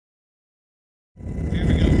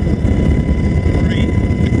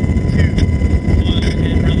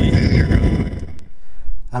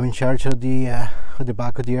I'm in charge of the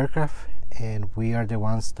back of the aircraft, and we are the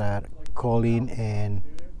ones that call in and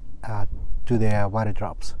do the water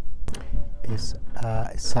drops. It's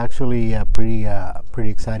actually a pretty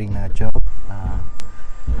exciting job.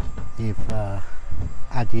 If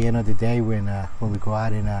at the end of the day, when we go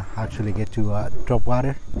out and actually get to drop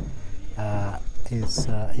water,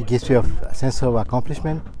 it gives you a sense of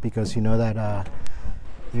accomplishment, because you know that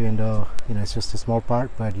even though it's just a small part,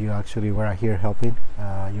 but you actually were here helping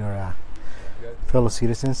your fellow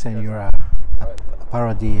citizens, and you're a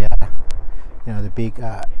part of the the big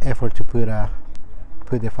effort to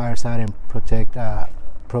put the fires out and protect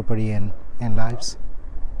property and lives.